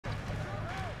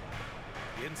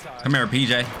Come here,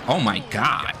 PJ. Oh my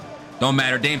God. Don't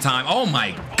matter. Dame time. Oh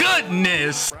my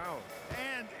goodness.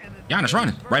 Giannis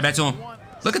running. Right back to him.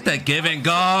 Look at that give and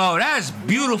go. That's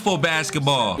beautiful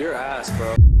basketball. Your ass,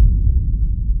 bro.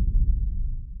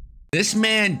 This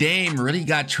man Dame really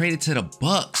got traded to the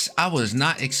Bucks. I was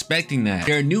not expecting that.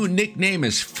 Their new nickname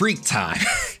is Freak Time.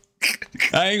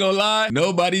 I ain't gonna lie,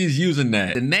 nobody's using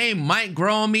that. The name might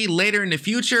grow on me later in the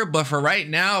future, but for right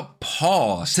now,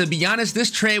 pause. To be honest,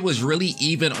 this trade was really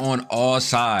even on all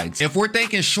sides. If we're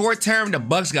thinking short term, the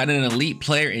Bucks got an elite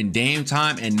player in Dame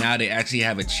time, and now they actually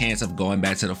have a chance of going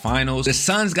back to the finals. The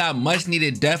Suns got much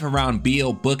needed depth around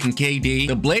Beal, Book, and KD.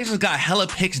 The Blazers got hella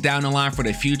picks down the line for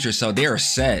the future, so they're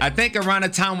set. I think around the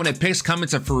time when the picks come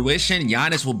into fruition,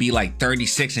 Giannis will be like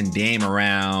 36 and Dame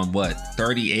around, what,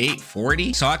 38,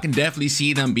 40? So I can definitely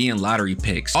see them being lottery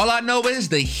picks. All I know is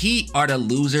the Heat are the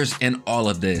losers in all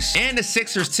of this. And the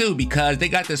Sixers too, because they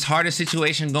got this harder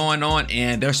situation going on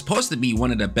and they're supposed to be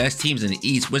one of the best teams in the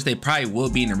East, which they probably will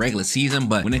be in the regular season.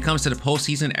 But when it comes to the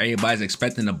postseason, everybody's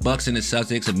expecting the Bucks and the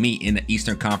Celtics to meet in the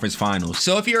Eastern Conference Finals.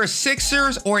 So if you're a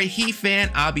Sixers or a Heat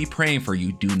fan, I'll be praying for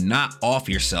you. Do not off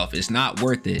yourself. It's not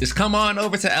worth it. Just come on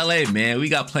over to LA, man. We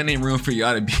got plenty of room for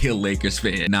y'all to be a Lakers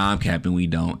fan. Nah, I'm capping. We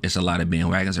don't. It's a lot of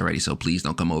bandwagons already, so please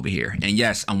don't come over here. And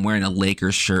yes, I'm wearing a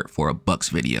Lakers shirt for a Bucks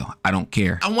video. I don't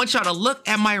care. I want y'all to look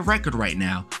at my record right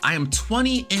now. I am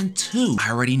 20-2. I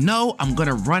already know I'm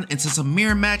gonna run into some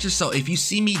mirror matches, so if you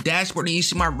see me dashboard and you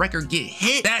see my record get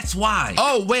hit, that's why.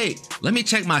 Oh wait, let me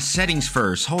check my settings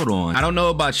first. Hold on. I don't know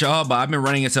about y'all, but I've been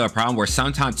running into a problem where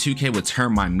sometimes 2K would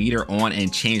turn my meter on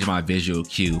and change my visual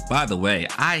cue. By the way,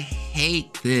 I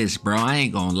hate this, bro. I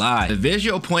ain't gonna lie. The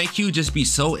visual point cue just be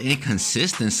so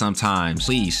inconsistent sometimes.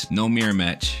 Please, no mirror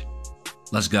match.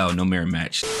 Let's go, no mirror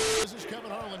match. This is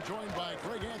Kevin Harlan, joined by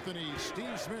Greg Anthony,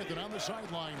 Steve Smith, and on the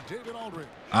sideline, David Aldridge.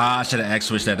 Ah, I should have X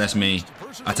switched that. That's me.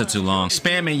 I took too long.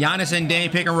 Spamming Giannis and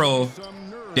Dame pick and roll.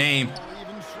 Dame.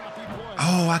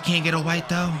 Oh, I can't get a white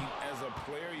though. As a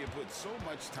player, you put so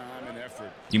much time and effort.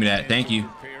 Give me that. Thank you.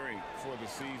 For the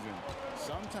season.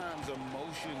 Sometimes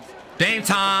emotions. Dame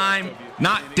time.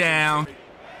 Knocked down.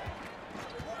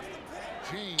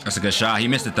 That's a good shot. He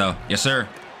missed it though. Yes, sir.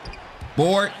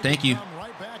 Board. Thank you.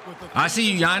 I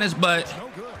see you, Giannis, but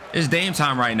it's Dame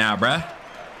time right now, bruh.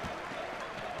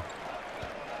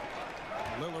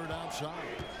 Lillard outside.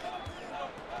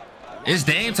 It's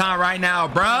Dame time right now,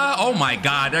 bruh. Oh my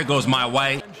God, there goes my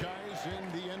white.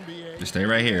 Just stay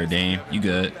right here, Dame. You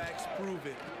good.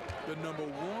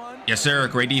 Yes, sir.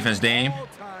 Great defense, Dame.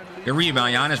 Good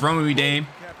rebound, Giannis. Run with me, Dame.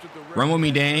 Run with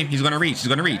me, Dame. He's gonna reach. He's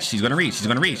gonna reach. He's gonna reach. He's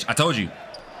gonna reach. I told you.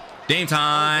 Dame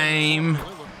time.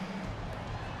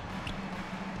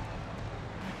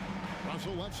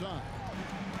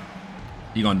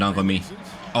 He gonna dunk on me.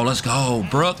 Oh, let's go,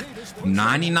 Brook.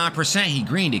 99%. He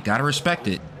greened it. Gotta respect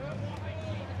it.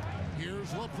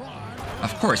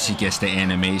 Of course he gets the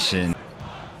animation.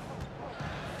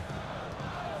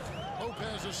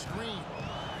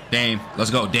 Dame.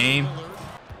 Let's go, Dame.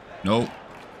 Nope.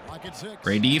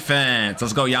 Great defense.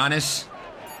 Let's go, Giannis.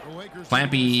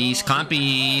 Clampies.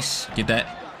 Clampies. Get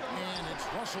that.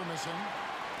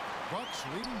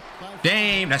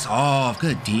 Dame. That's off.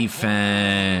 Good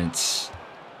defense.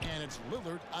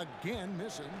 Again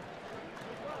missing.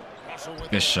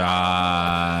 Good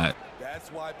shot. That's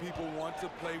why people want to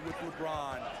play with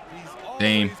LeBron. He's always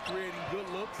Dame. creating good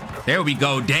looks. There we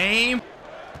go, Dame.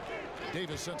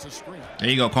 Davis sets a screen. There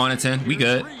you go, Connaughton. We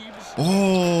good.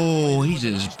 Oh, he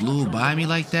just blew by me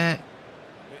like that.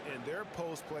 And their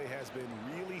post play has been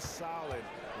really solid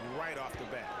right off the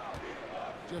bat.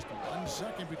 Just 1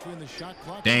 second between the shot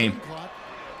clock. Dame. And the clock.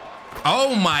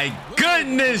 Oh my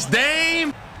goodness,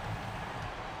 Dame.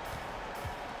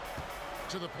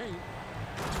 To the paint.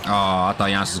 Oh, I thought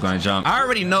Giannis was going to jump. I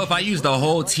already know if I use the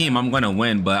whole team, I'm going to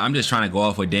win, but I'm just trying to go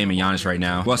off with Dame and Giannis right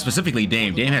now. Well, specifically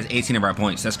Dame. Dame has 18 of our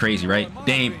points. That's crazy, right?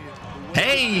 Dame.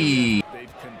 Hey. They've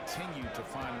continued to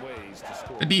find ways to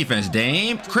score. Good defense,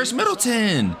 Dame. Chris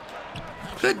Middleton.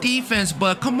 Good defense,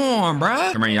 but come on,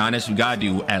 bruh. Come here, Giannis. You got to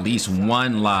do at least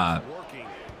one lob.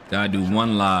 Got to do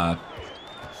one lob.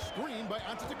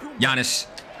 Giannis.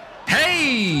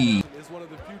 Hey. It's one of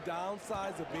the few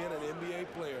downsides of being an NBA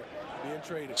player. Being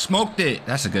traded. Smoked it.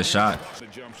 That's a good shot. The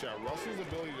jump shot. Russell's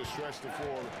ability to stretch the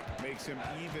floor makes him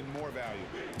even more valuable.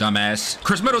 Dumbass.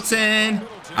 Chris Middleton.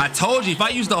 I told you, if I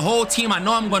use the whole team, I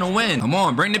know I'm going to win. Come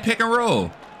on, bring the pick and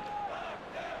roll.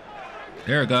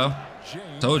 There we go.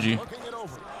 Told you.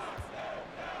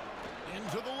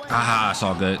 Ah, it's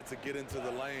all good. To get into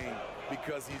the lane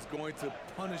because he's going to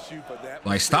punish you for that.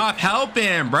 Like, stop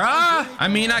helping, bruh. I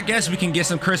mean, I guess we can get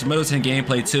some Khris Middleton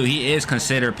gameplay too. He is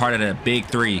considered part of the big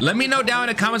three. Let me know down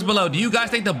in the comments below. Do you guys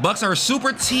think the Bucks are a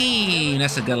super team?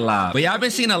 That's a good lie. But yeah, I've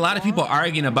been seeing a lot of people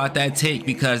arguing about that take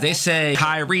because they say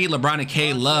Kyrie, LeBron, and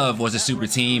K Love was a super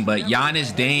team, but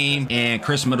Giannis, Dame, and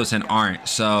Khris Middleton aren't.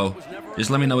 So just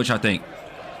let me know what y'all think.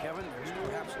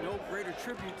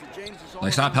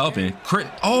 Like, stop helping.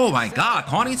 Oh my God,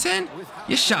 Connaughton,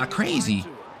 your shot crazy.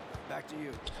 Back to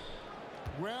you.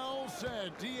 Well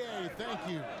said, DA. Thank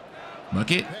you.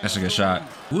 Bucket, that's a good shot.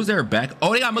 Who's their back?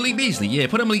 Oh, they got Malik Beasley. Yeah,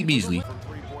 put him Malik Beasley.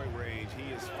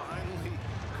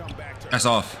 That's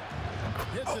off.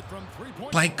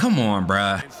 Like, come on,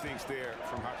 bruh. Instincts there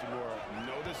from Hachimura.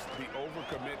 Notice the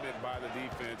overcommitment by the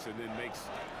defense and then makes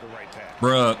the right pass.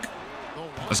 Brooke.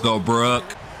 Let's go,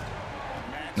 Brooke.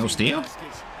 No steal?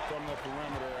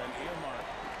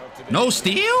 No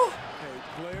steal?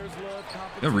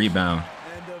 Good rebound.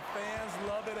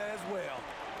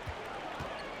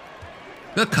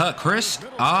 Good cut, Chris.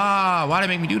 Ah, why'd it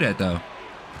make me do that, though?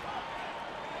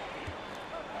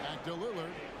 Back to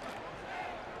Lillard.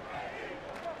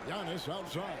 Giannis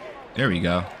outside. There we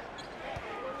go.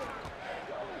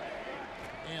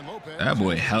 And Lopez. That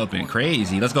boy helping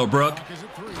crazy. Let's go, Brooke.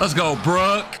 Let's go,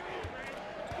 Brooke.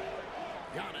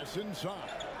 Giannis inside.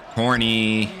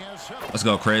 Corny. Let's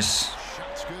go, Chris.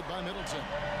 Shots good by Middleton.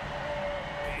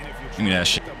 Give me that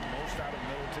shit. The most out of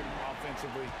Middleton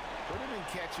offensively. Put him in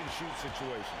catch and shoot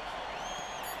situations.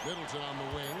 Middleton on the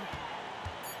wing.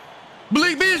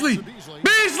 Malik Beasley.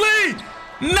 Beasley!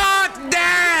 Knocked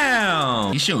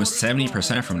down. He's shooting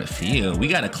 70% from the field. We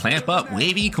got to clamp up,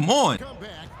 Wavy. Come on. Come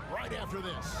back right after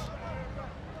this.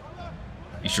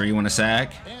 You sure you want to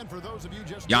sag? And for those of you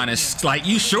just Giannis, like,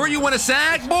 you sure you want to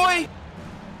sag, boy?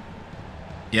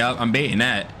 Yup, I'm baiting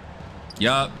that.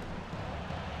 Yup.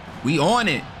 We on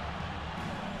it.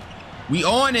 We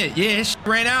on it. Yeah, it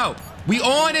ran out. We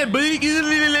on it, big.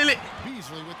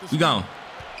 We gone.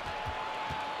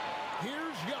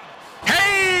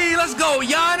 Hey, let's go,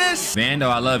 Giannis. Vando,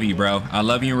 I love you, bro. I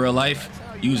love you in real life.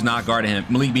 You was not guarding him.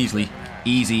 Malik Beasley.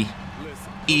 Easy.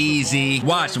 Easy.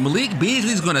 Watch, Malik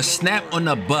Beasley's gonna snap on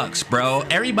the Bucks, bro.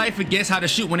 Everybody forgets how to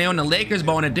shoot when they're on the Lakers,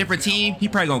 but on a different team, he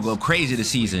probably gonna go crazy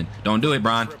this season. Don't do it,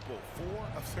 Bron.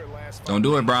 Don't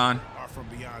do it, Bron.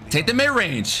 Take the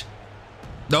mid-range.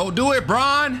 Don't do it,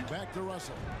 Bron. Back to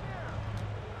Russell.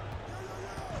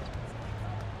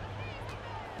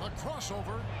 A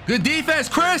crossover. Good defense,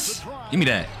 Chris. Give me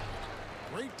that.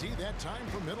 Great D that time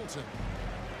for Middleton.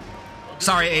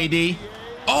 Sorry, AD.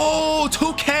 Oh,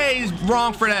 2K is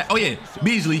wrong for that. Oh, yeah.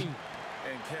 Beasley.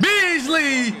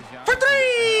 Beasley for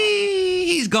three.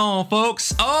 He's gone,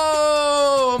 folks.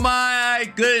 Oh,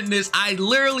 my goodness. I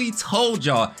literally told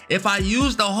y'all, if I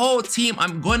use the whole team,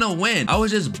 I'm going to win. I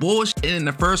was just bullshitting in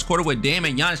the first quarter with Damian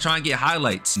and Giannis trying to get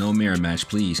highlights. No mirror match,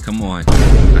 please. Come on.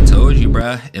 I told you,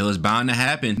 bruh. It was bound to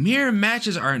happen. Mirror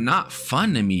matches are not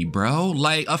fun to me, bro.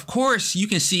 Like, of course, you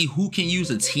can see who can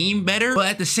use a team better, but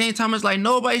at the same time, it's like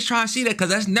nobody's trying to see that because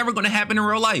that's never going to happen in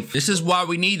real life. This is why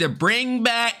we need to bring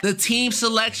back the team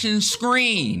selection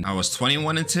screen. I was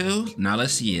 21-2. Now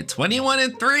let's see it.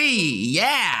 21-3.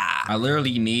 Yeah. I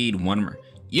literally need one more.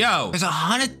 Yo, there's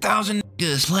 100,000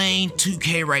 niggas playing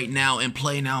 2K right now and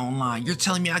playing out online. You're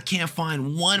telling me I can't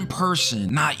find one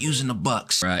person not using the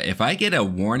Bucks? Bruh, if I get a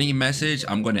warning message,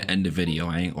 I'm gonna end the video.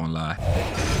 I ain't gonna lie.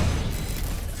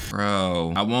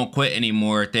 Bro, I won't quit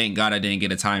anymore. Thank God I didn't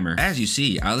get a timer. As you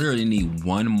see, I literally need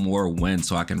one more win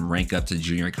so I can rank up to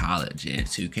junior college. And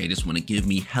 2K just want to give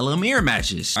me hella mirror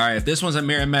matches. All right, if this one's a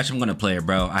mirror match, I'm gonna play it,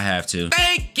 bro. I have to.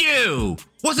 Thank you.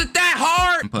 Was it that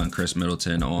hard? I'm putting Khris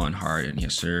Middleton on Harden.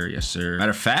 Yes, sir. Yes, sir.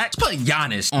 Matter of fact, let's put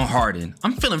Giannis on Harden.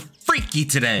 I'm feeling freaky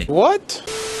today.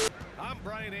 What? I'm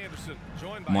Brian Anderson,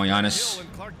 joined Come on, Giannis.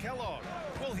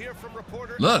 We'll hear from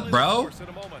reporter Look, bro.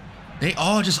 They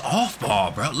all just off ball,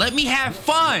 bro. Let me have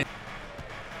fun.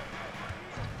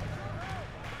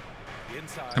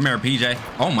 Come here, PJ.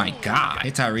 Oh my God.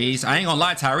 Hey, Tyrese. I ain't gonna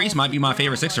lie, Tyrese might be my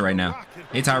favorite Sixer right now.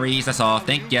 Hey, Tyrese, that's all.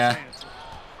 Thank ya.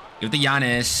 Give the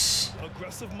Giannis.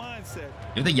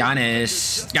 Give the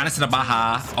Giannis. Giannis to the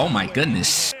Baja. Oh my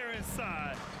goodness.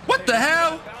 What the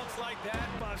hell?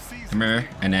 Come here,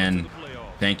 and then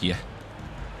thank you.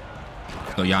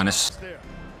 Let's go, Giannis.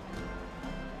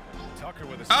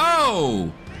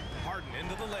 Oh!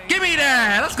 Give me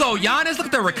that! Let's go, Giannis. Look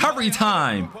at the recovery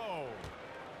time.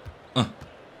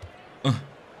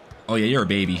 Oh, yeah, you're a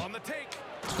baby.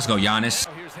 Let's go, Giannis.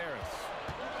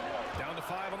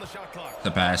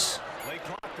 The pass.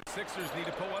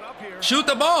 Shoot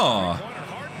the ball.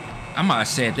 I'm about to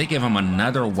say, if they give him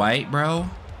another white, bro.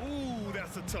 Ooh,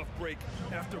 that's a tough break.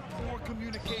 After poor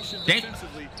communication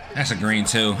defensively. That's a green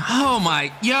too. Oh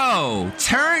my, yo,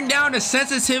 turn down the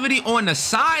sensitivity on the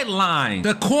sideline.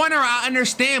 The corner, I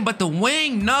understand, but the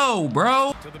wing, no,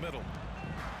 bro. To the middle.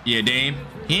 Yeah, Dame.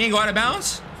 He ain't go out of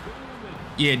bounds?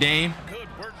 Yeah, Dame. Good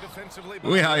work defensively.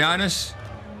 We out Giannis.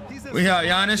 We out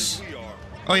Giannis.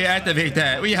 Oh yeah, activate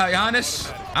that. We out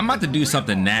Giannis. I'm about to do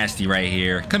something nasty right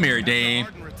here. Come here, Dame.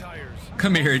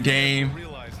 Come here, Dame.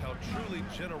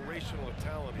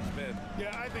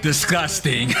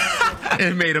 Disgusting.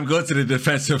 It made him go to the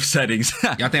defensive settings.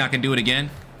 Y'all think I can do it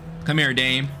again? Come here,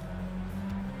 Dame.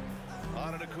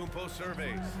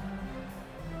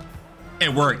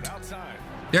 It worked.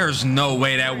 There's no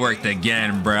way that worked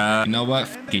again, bruh. You know what?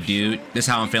 F it, dude. This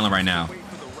is how I'm feeling right now.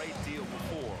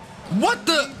 What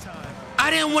the? I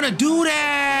didn't want to do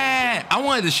that. I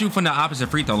wanted to shoot from the opposite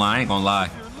free throw line. I ain't gonna lie.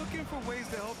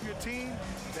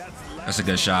 That's a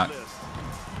good shot.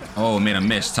 Oh, made a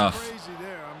miss. Tough.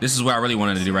 This is what I really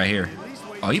wanted to do right here.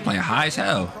 Oh, he playing high as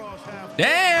hell.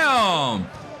 Damn.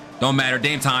 Don't matter.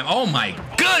 Dame time. Oh my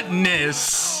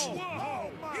goodness.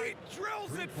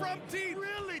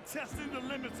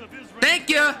 Thank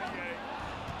you.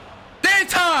 Dame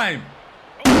time.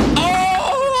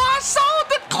 Oh, I sold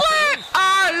the clip.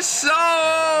 I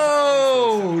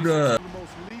sold.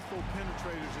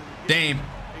 Dame.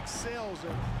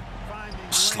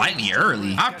 Slightly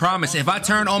early. I promise, if I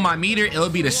turn on my meter, it'll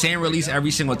be the same release every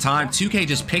single time. 2K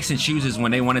just picks and chooses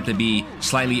when they want it to be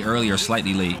slightly early or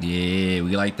slightly late. Yeah,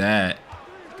 we like that.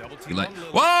 We like.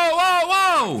 Whoa, whoa,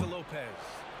 whoa!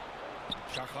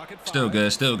 Still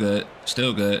good, still good,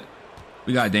 still good.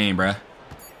 We got Dame, bruh.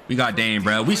 We got Dame,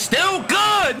 bruh. We still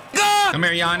good. Good. Come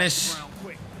here, Giannis.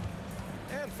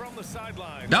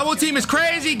 Double team is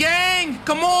crazy, gang.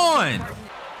 Come on. And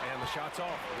the shot's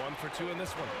off. 1 for 2 in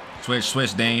this one. Switch,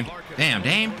 switch, Dame. Damn,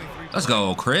 Dame. Let's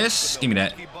go, Chris. Give me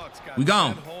that. We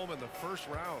gone.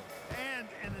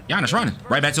 Giannis running.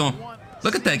 Right back to him.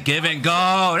 Look at that give and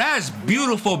go. That's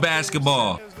beautiful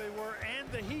basketball.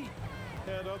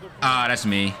 Ah, that's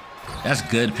me. That's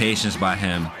good patience by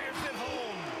him.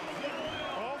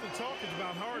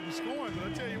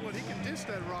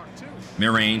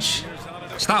 Mid-range.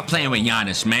 Stop playing with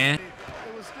Giannis, man.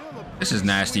 This is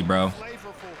nasty, bro.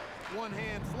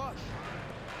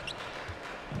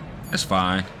 That's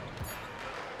fine.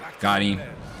 Got him.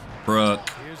 Brooke.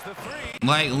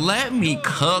 Like, let me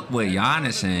cook with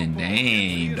Giannis and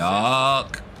Dame,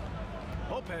 dog.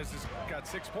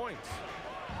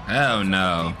 Hell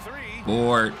no.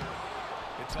 Board.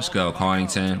 Let's go,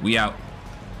 Connington. We out.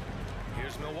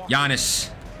 Giannis.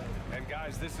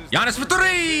 Giannis for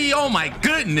 3. Oh my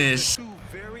goodness.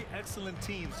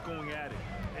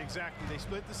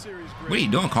 What are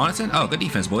you doing, Connington? Oh, good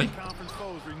defense, boy.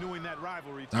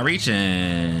 Not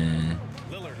reaching.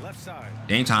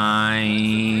 Dame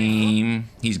time.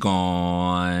 He's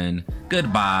gone.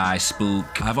 Goodbye,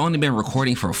 Spook. I've only been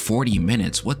recording for 40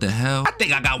 minutes. What the hell? I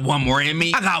think I got one more in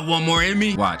me. I got one more in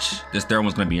me. Watch. This third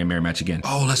one's gonna be a mirror match again.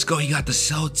 Oh, let's go. He got the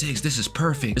Celtics. This is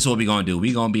perfect. This is what we're gonna do.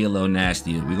 We're gonna be a little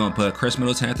nasty. We're gonna put Chris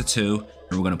Middleton at the 2,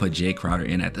 and we're gonna put Jay Crowder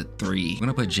in at the 3. We're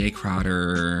gonna put Jay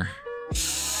Crowder.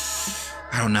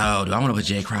 I don't know. Do I want to put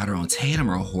Jay Crowder on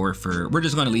Tatum or Horford? We're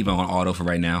just going to leave him on auto for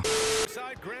right now.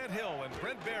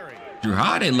 Drew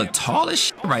Holiday look tall as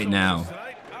shit right now.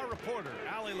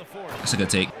 That's a good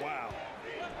take.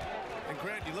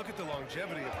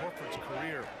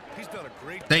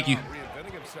 Thank you.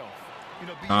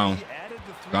 Gone.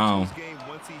 Gone.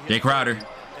 Jay Crowder.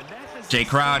 Jay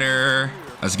Crowder.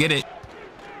 Let's get it.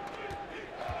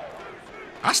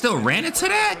 I still ran into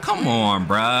that? Come on,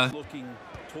 bruh.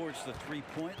 Towards the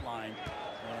 3-point line,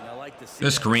 and I like to see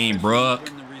good screen, Brooke.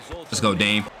 Let's go,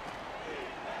 Dame.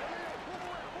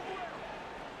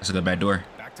 That's a good back door.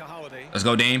 Let's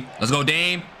go, Dame. Let's go,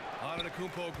 Dame.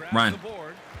 Run.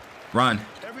 Run.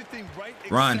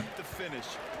 Run.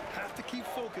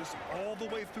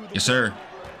 Yes, sir.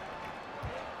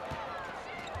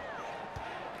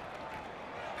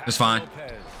 It's fine.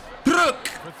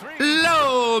 Brooke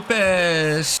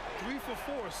Lopez.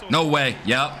 No way.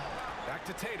 Yep.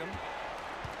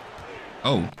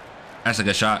 Oh, that's a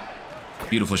good shot.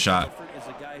 Beautiful shot.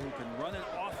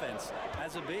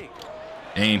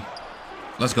 Dame.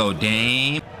 Let's go,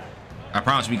 Dame. I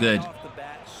promise we good.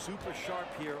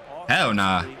 Hell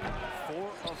nah.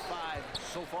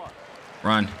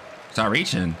 Run. Start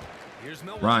reaching.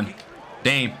 Run.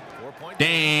 Dame.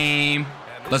 Dame.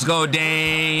 Let's go,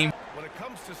 Dame.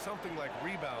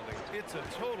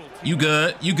 You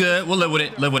good. You good. We'll live with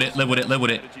it. Live with it. Live with it. Live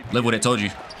with it. Live with it. Told you.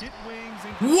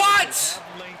 What?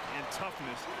 Length and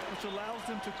toughness, which allows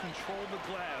them to control the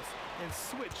glass and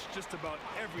switch just about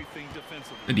everything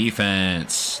defensively. The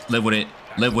defense. Live with it.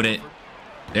 Live with it.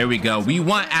 There we go. We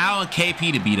want Al and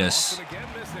KP to beat us.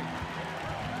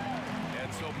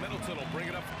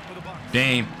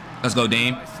 Dame. Let's go,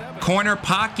 Dame. Corner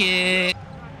pocket.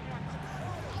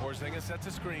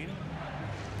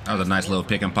 That was a nice little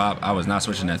pick and pop. I was not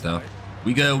switching that, though.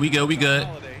 We good. We good. We good.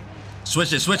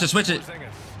 Switch it. Switch it. Switch it.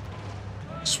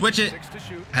 Switch it.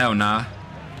 Hell nah.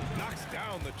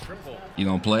 You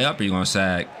gonna play up or you gonna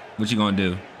sag? What you gonna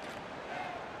do?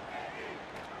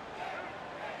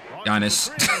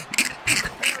 Giannis.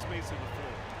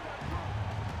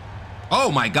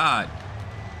 Oh my God.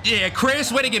 Yeah,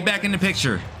 Chris, way to get back in the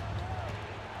picture.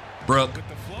 Brooke.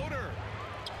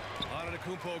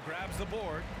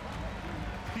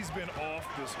 He's been off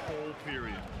this whole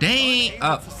period. Dang.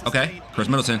 Oh, okay. Chris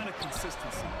Middleton.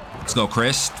 Let's go,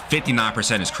 Chris.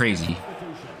 59% is crazy.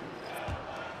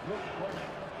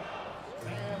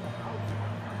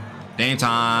 Dame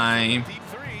time.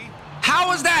 How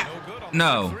was that?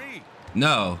 No.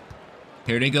 No.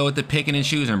 Here they go with the picking and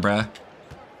choosing, bruh.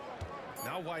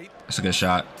 That's a good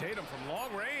shot.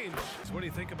 What do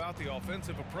you think about the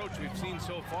offensive approach we've seen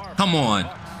so far? Come on.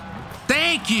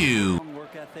 Thank you.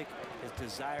 Work ethic, his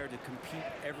desire to compete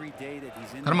every day that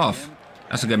he's in. Cut him off.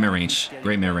 That's a good mid-range.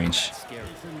 Great mid-range.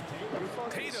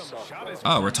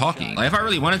 Oh, we're talking. Like, if I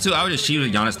really wanted to, I would just cheat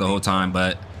with Giannis the whole time,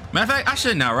 but matter of fact, I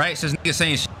should now, right? Since niggas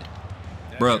saying shit.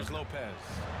 Brooke.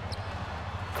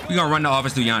 We're gonna run the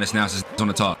offense through Giannis now since it's on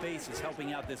the top.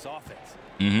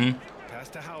 Mm-hmm.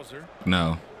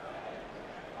 No.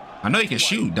 I know you can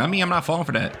shoot, dummy. I'm not falling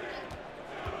for that.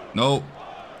 Nope.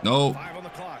 Nope.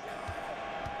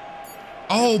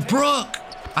 Oh, Brooke.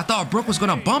 I thought Brooke was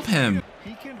gonna bump him.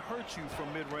 He can hurt you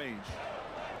from mid-range.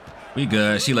 We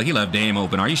good. See, look, he left Dame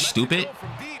open. Are you stupid?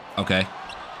 Okay.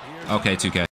 Okay,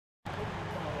 2K.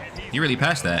 He really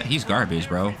passed that. He's garbage,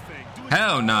 bro.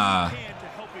 Hell nah.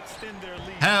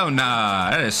 Hell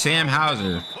nah. That is Sam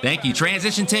Hauser. Thank you.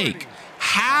 Transition take.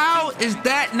 How is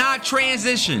that not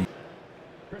transition?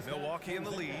 Milwaukee in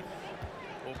the lead.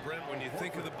 Well, Brent, when you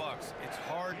think of the Bucks, it's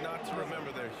hard not to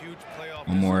remember their huge playoff.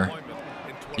 One more.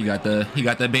 He got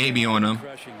the baby on him.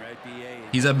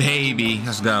 He's a baby.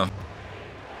 Let's go.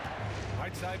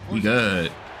 We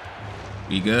good.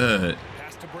 We good.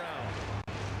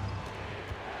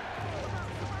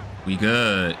 We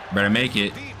good. Better make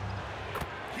it.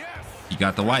 You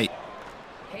got the white.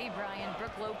 Hey, Brian,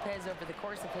 Brooke Lopez over the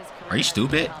course of his career. Are you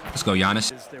stupid? Let's go,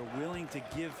 Giannis. They're willing to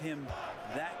give him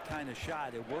that kind of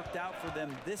shot. It worked out for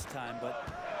them this time, but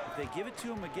if they give it to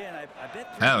him again, I bet.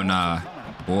 Hell nah.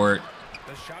 Board.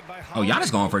 Oh,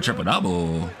 Giannis going for a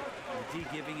triple-double.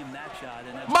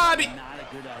 Bobby.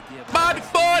 Bobby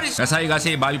Portis. That's how you gotta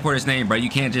say Bobby Portis' name, bro. You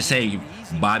can't just say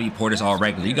Bobby Portis all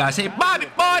regular. You gotta say Bobby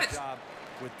Portis.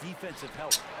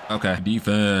 Okay,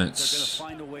 defense. They're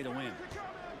gonna find a way to win.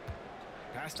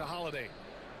 Pass to Holiday.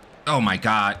 Oh my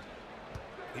God.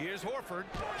 Here's Horford.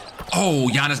 Oh,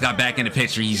 Giannis got back in the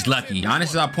picture. He's lucky. Giannis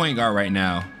is our point guard right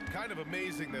now. Kind of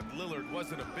amazing that Lillard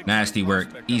wasn't a big Nasty work.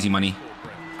 Easy money.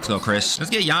 Let's go, Chris.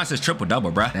 Let's get Giannis'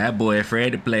 triple-double, bro. That boy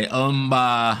afraid to play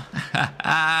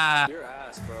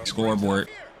Scoreboard.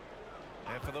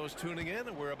 And for those tuning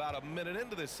in, we're about a minute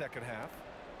into this second half.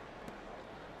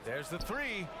 There's the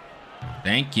three.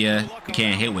 Thank you. You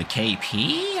can't hit with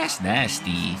KP? That's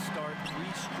nasty. Start 3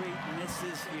 straight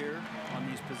misses here on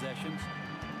these possessions.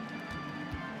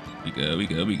 We good, we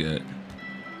good, we good.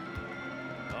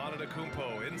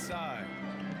 Kumpo inside.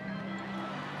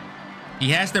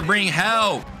 He has to bring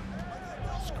help.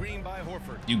 Screen by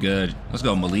Horford. You good. Let's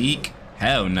go, Malik.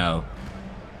 Hell no.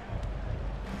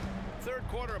 Third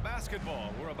quarter of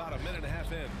basketball. We're about a minute and a half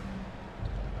in.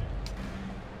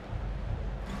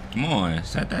 Come on,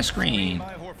 set that screen.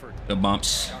 The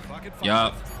bumps.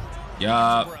 Yup.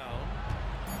 Yup.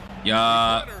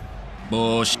 Yup.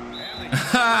 Bullshit.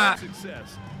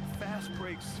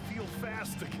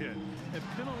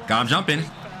 Got him jumping.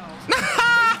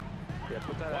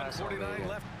 1:49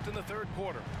 left in the third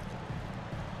quarter.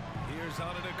 Here's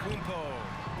Kumpo.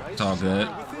 It's all good.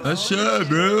 That's shit,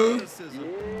 bro.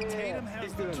 Tatum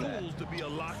has the tools to be a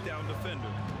lockdown defender.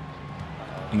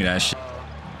 Give me that shit.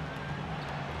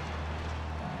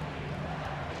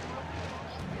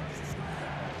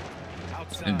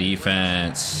 And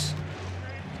defense.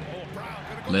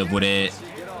 Live with it.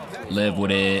 Live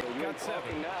with it.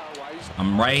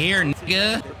 I'm right here,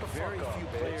 nigga.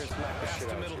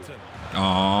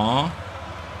 Aww.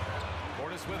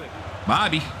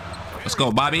 Bobby. Let's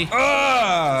go, Bobby.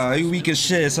 Ah, you weak as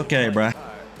shit. It's okay, bruh.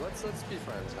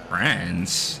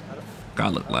 Friends.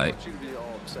 God look like.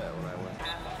 upset when I went.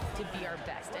 To be our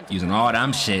best and Using all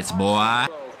them shits, boy.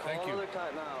 Thank you.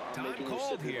 Time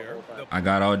called here. I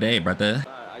got all day, brother.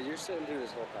 You're sitting through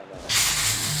this whole time now.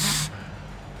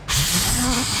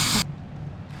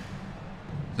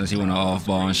 Since he went off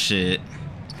ball and shit,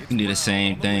 you can do the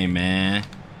same thing, man.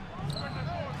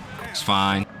 It's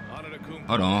fine.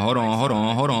 Hold on, hold on, hold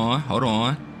on, hold on, hold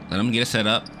on. Let him get it set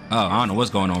up. Oh, I don't know what's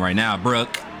going on right now,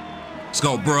 Brooke. Let's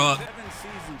go, Brooke. 7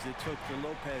 seasons it took for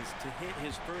Lopez to hit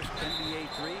his first NBA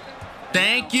three.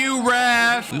 Thank you,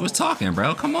 ref. We was talking,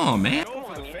 bro. Come on, man.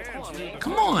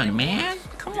 Come on, man.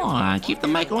 Come on. Keep the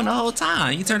mic on the whole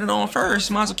time. You turn it on first.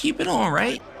 Might as well keep it on,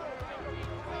 right?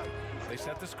 They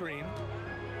set the screen.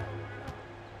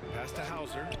 Pass to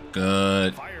Hauser.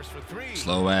 Good. Fires for three.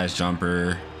 Slow ass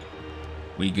jumper.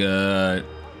 We good.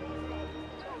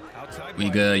 Outside We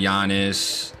right. good,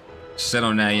 Giannis. Sit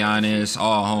on that, Giannis.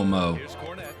 All homo. Here's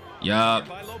Cornet. Yup.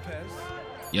 By Lopez.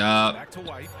 Yup. Back to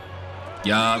White.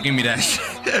 Yup. Give me that shit.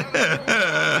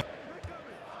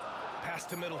 Pass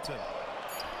to Middleton.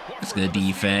 That's good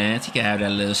defense. He can have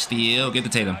that little steal. Get the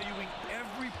Tatum. Valuing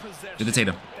every possession. Get the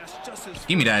Tatum. That's just his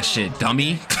Give me that shit,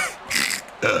 dummy.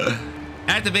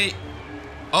 Activate.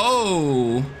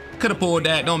 Oh. Could have pulled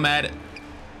that. Don't matter.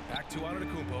 back to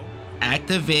Antetokounmpo.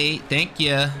 Activate. Thank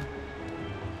you.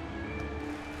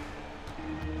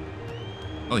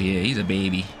 Oh, yeah. He's a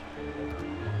baby.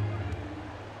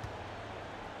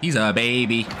 He's a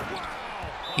baby.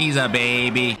 He's a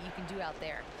baby. you can do out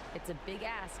there. It's a big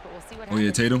ask, but we'll see what Oh, happens.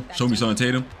 yeah, Tatum. Show me something,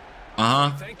 Tatum.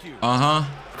 Uh-huh. Thank you. Uh-huh.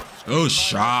 Good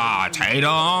shot,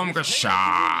 Tatum. Good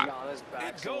shot.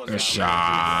 Good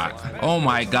shot. Oh,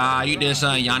 my God. You did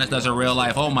something Giannis does in real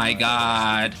life. Oh, my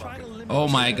God. Oh,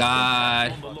 my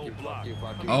God.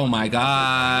 Oh, my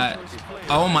God.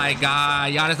 Oh, my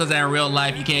God. Giannis does that in real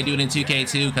life. You can't do it in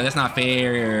 2K2 because that's not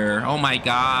fair. Oh, my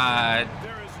God.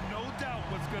 There is no doubt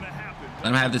what's going to happen. Let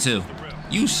him have the two.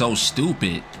 You so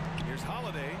stupid. Here's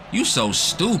Holiday. You so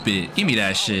stupid. Give me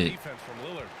that shit. Defense from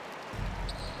Lillard.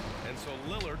 And so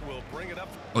Lillard will bring it up.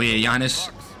 Oh, yeah, Giannis.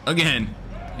 Again.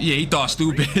 Yeah, he thought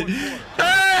stupid. Hey!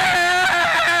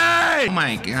 Oh,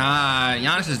 my God.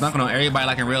 Giannis is dunking on everybody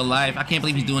like in real life. I can't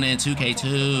believe he's doing it in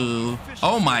 2K2.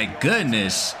 Oh, my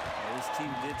goodness. His team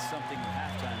did something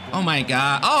at halftime. Oh, my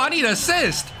God. Oh, I need an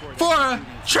assist for a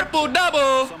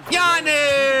triple-double.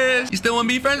 Giannis. You still want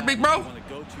to be friends, big bro? Want to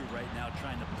go to right now,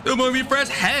 trying to Still want to be friends?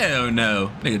 Hell no.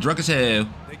 Nigga drunk as hell.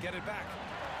 They get it back.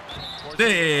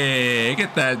 Hey,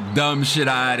 get that dumb shit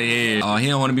out of here. Oh, he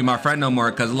don't want to be my friend no more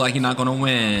because it look like he's not going to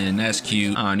win. That's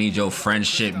cute. I don't need your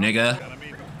friendship, nigga. I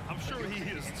mean, I'm sure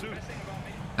he is too.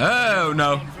 Oh,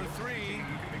 no. For three.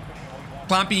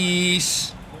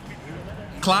 Clumpies.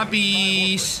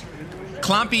 Clumpies.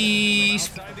 Clumpies.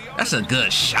 That's a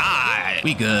good shot.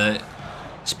 We good.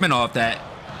 Spin off that.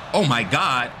 Oh, my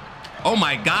God. Oh,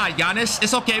 my God, Giannis.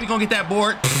 It's okay. We're going to get that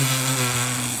board.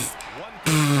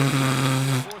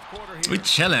 We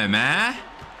chilling, man.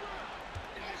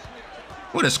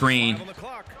 What a screen. On the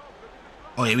clock.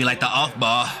 Oh, yeah, we like the off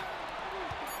ball.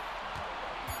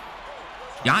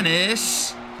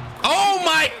 Giannis. Oh,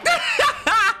 my.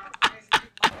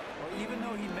 even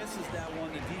though he misses that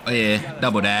one, the defense Oh, yeah. gotta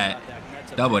Double talk that. about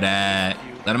That's a Double big that. issue.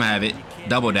 Let him have it.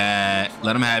 Double that.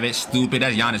 Let him have it. Stupid.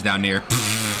 That's Giannis down there.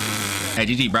 Hey,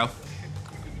 GG, bro.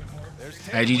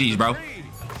 Hey, GG's, bro.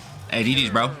 Hey, GG's,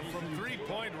 bro. From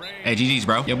 3-point range. Hey, GG's,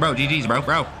 bro. Yo, bro. GG's, bro.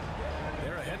 Bro.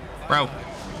 They're ahead. Bro.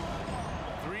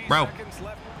 3 Bro. seconds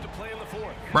left to play in the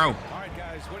fourth. Bro. All right,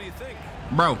 guys, what do you think?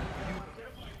 Bro.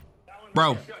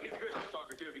 Bro.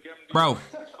 Bro.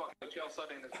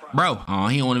 Bro. Oh,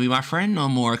 he don't want to be my friend no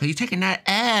more because he's taking that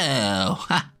L.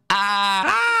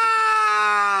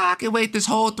 I can wait this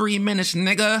whole 3 minutes,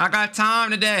 nigga. I got time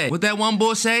today. What that one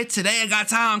bull say? Today I got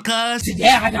time, cuz. Today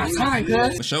I got time,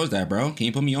 cuz. What show is that, bro? Can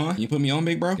you put me on? Can you put me on,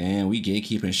 big bro? Damn, we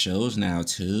gatekeeping shows now,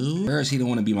 too. First, he don't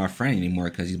want to be my friend anymore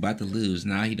because he's about to lose.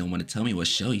 Now he don't want to tell me what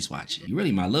show he's watching. You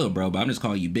really my little bro, but I'm just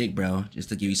calling you big bro just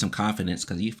to give you some confidence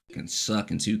because you fucking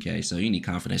suck in 2K, so you need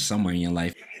confidence somewhere in your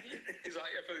life.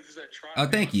 Oh,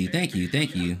 thank you, thank you,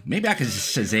 thank you. Maybe I could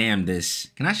Shazam this.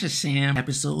 Can I Shazam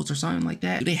episodes or something like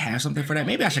that? Do they have something for that?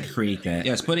 Maybe I should create that.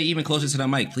 Yes, put it even closer to the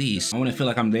mic, please. I want to feel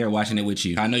like I'm there watching it with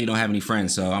you. I know you don't have any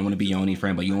friends, so I want to be your only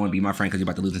friend, but you don't want to be my friend because you're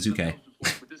about to lose in 2K.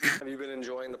 Have you been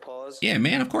enjoying the pause? Yeah,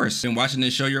 man, of course. Been watching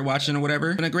this show you're watching or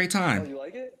whatever. Been a great time. You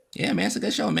like it? Yeah, man, it's a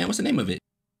good show, man. What's the name of it?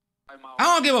 I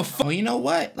don't give a fuck. Oh, you know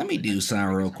what? Let me do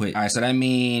something real quick. All right, so that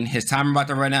means his timer about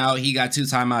to run out. He got 2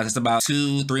 timeouts. It's about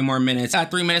 2-3 more minutes. I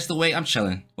got 3 minutes to wait. I'm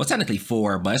chilling. Well, technically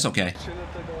 4, but it's okay. Shouldn't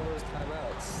have took all those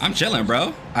timeouts. I'm chilling,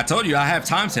 bro. I told you I have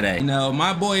time today. You know,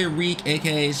 my boy Reek,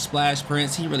 aka Splash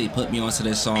Prince, he really put me onto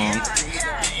this song.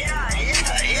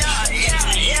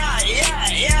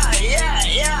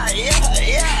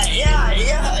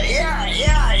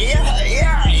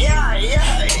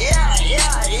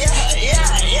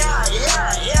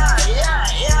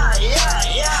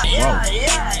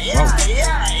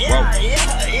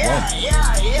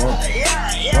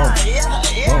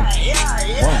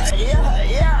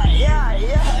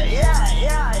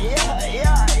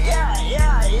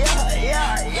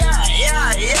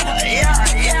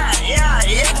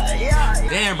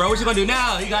 Damn, bro, what you gonna do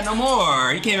now? You got no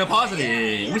more. You can't even pause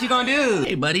it. What you gonna do?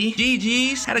 Hey, buddy.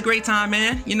 GG's. Had a great time,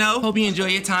 man. You know, hope you enjoy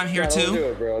your time here, too. Don't do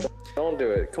it, bro. Don't do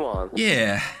it. Come on.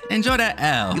 Yeah, enjoy that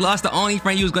L. You lost the only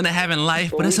friend you was gonna have in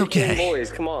life, but it's okay.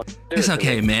 Boys, come on. It's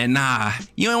okay, man. Nah.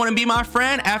 You don't wanna be my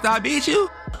friend after I beat you?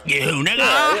 You, nigga.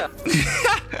 Yeah.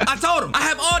 I told him, I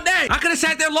have all day. I could have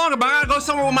sat there longer, but I gotta go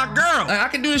somewhere with my girl. Like, I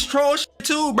can do this troll shit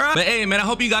too, bro. But hey, man, I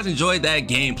hope you guys enjoyed that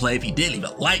gameplay. If you did, leave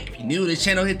a like. If you're new to the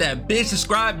channel, hit that big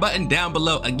subscribe button down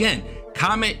below. Again,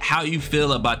 comment how you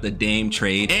feel about the Dame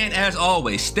trade. And as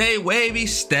always, stay wavy,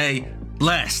 stay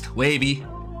blessed. Wavy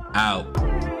out.